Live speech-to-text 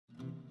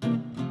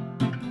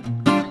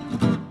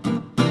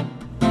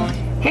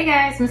Hey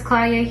guys, Miss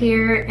Claudia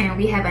here, and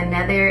we have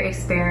another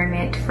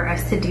experiment for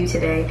us to do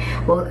today.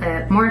 Well,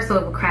 more so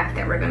of a craft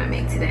that we're gonna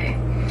make today.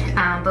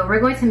 But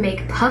we're going to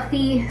make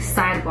Puffy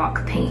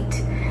Sidewalk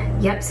paint.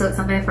 Yep, so it's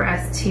something for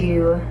us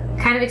to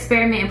kind of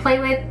experiment and play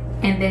with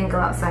and then go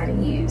outside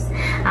and use.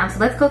 So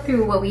let's go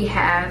through what we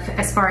have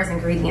as far as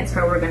ingredients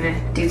for what we're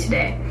gonna do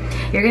today.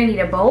 You're gonna need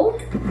a bowl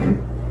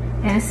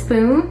and a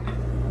spoon.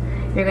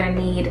 You're gonna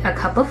need a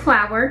cup of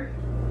flour.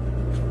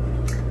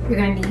 You're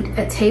gonna need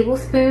a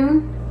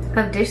tablespoon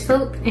of dish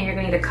soap, and you're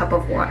gonna need a cup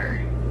of water.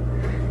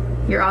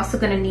 You're also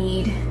gonna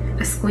need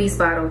a squeeze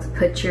bottle to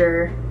put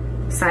your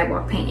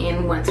sidewalk paint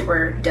in once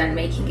we're done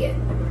making it.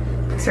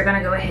 So we're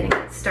gonna go ahead and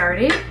get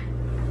started.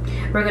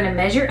 We're gonna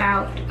measure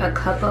out a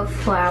cup of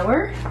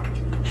flour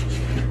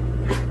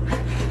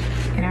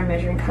in our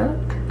measuring cup.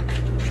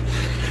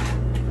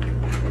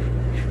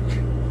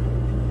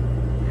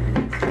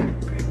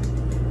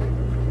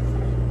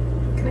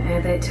 Gonna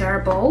add that to our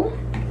bowl.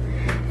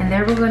 And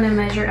then we're gonna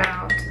measure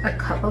out a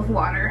cup of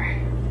water.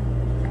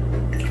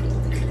 I'm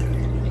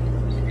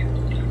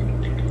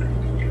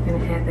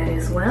gonna add that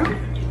as well.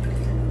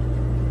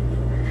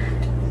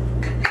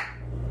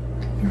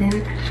 And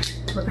then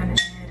we're gonna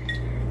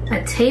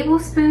add a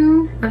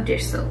tablespoon of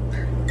dish soap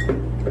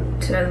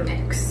to the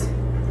mix.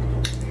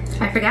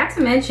 I forgot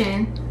to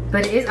mention,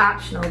 but it is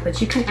optional, but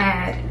you can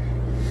add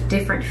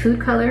different food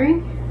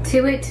coloring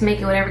to it to make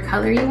it whatever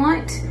color you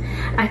want.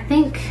 I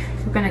think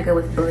we're gonna go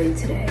with blue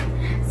today.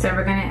 So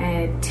we're gonna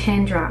add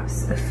 10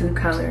 drops of food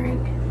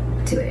coloring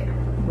to it.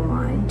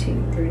 1,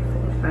 2, 3,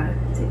 4, 5,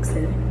 6,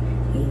 7,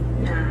 8,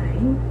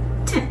 9,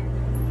 10.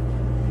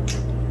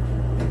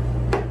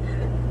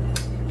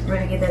 We're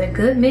gonna give that a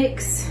good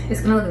mix. It's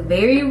gonna look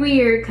very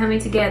weird coming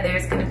together.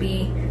 It's gonna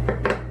be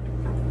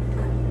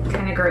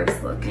kind of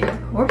gross looking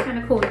or kind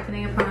of cool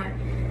depending upon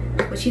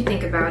what you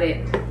think about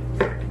it.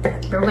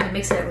 But we're gonna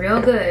mix it real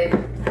good.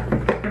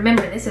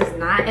 Remember, this is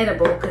not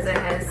edible because it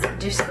has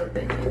dish soap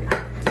in it.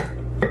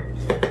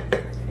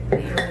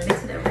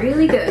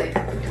 Really good.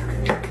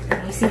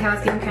 And you see how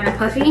it's getting kind of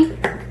puffy?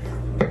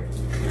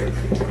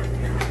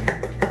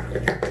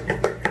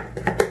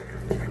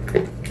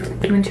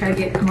 I'm gonna try to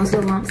get most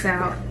of the lumps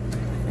out.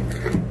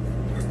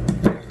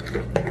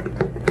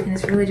 And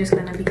it's really just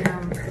gonna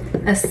become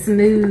a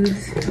smooth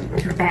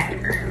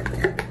batter.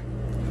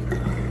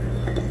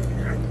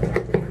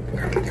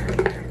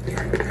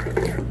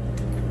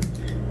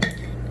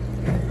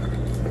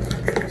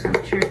 So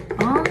make sure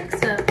it's all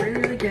mixed up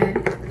really good.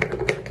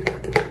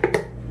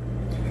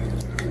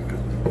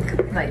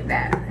 Like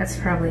that. That's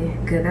probably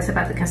good. That's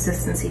about the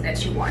consistency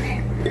that you want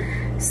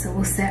it. So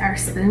we'll set our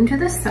spoon to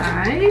the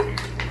side.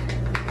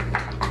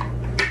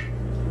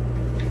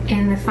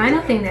 And the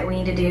final thing that we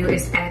need to do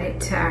is add it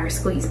to our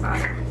squeeze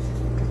bottle.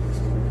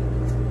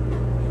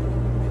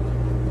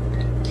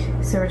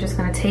 So we're just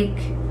gonna take,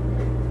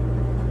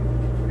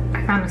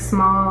 I found a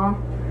small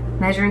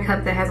measuring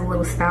cup that has a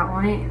little spout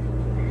on it,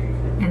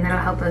 and that'll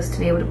help us to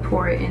be able to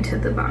pour it into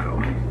the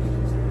bottle.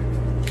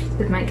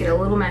 It might get a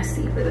little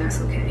messy, but that's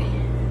okay.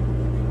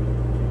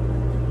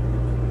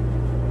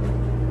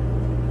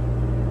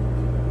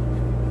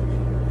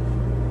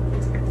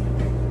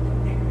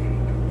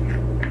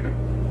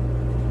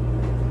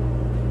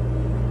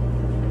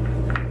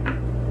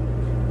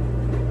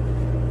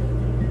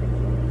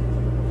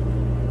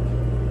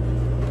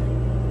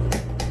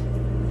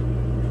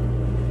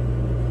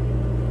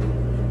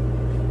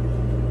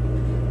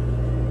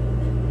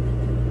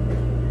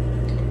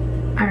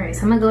 Alright,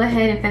 so I'm gonna go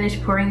ahead and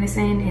finish pouring this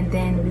in, and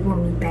then we will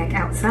meet back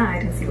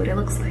outside and see what it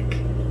looks like.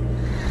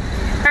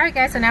 Alright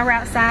guys, so now we're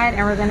outside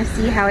and we're gonna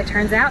see how it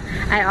turns out.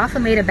 I also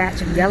made a batch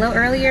of yellow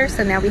earlier,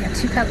 so now we have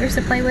 2 colors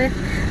to play with.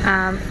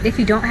 If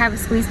you don't have a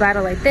squeeze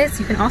bottle like this,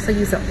 you can also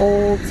use an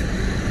old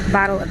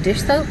bottle of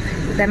dish soap.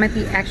 That might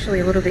be actually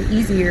a little bit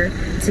easier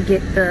to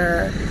get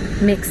the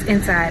mix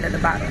inside of the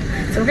bottle.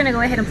 So we're gonna go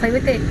ahead and play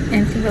with it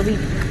and see what we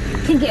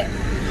can get.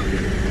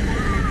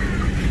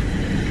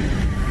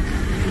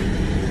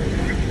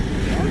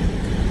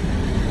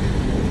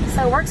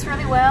 So it works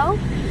really well.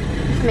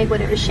 You can make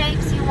whatever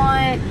shapes you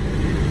want.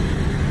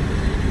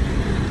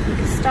 Make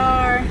a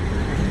star,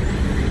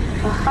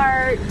 a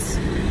heart.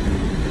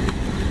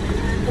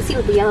 Let's see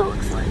what the yellow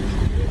looks like.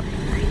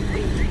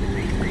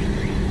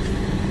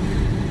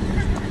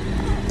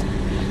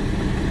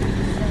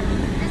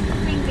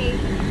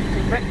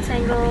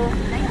 Rectangle.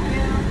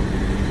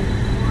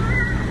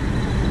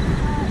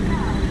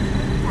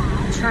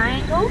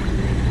 Triangle.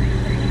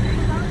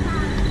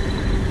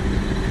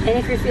 And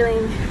if you're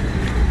feeling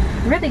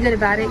really good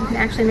about it, you can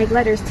actually make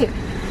letters too.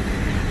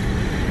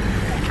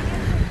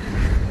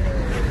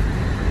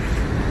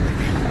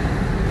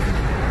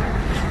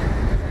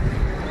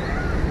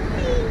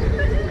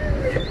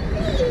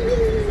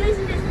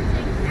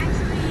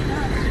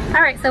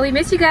 Alright, so we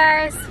miss you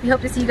guys. We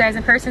hope to see you guys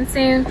in person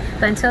soon.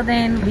 But until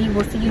then, we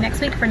will see you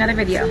next week for another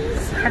video.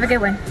 Have a good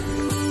one.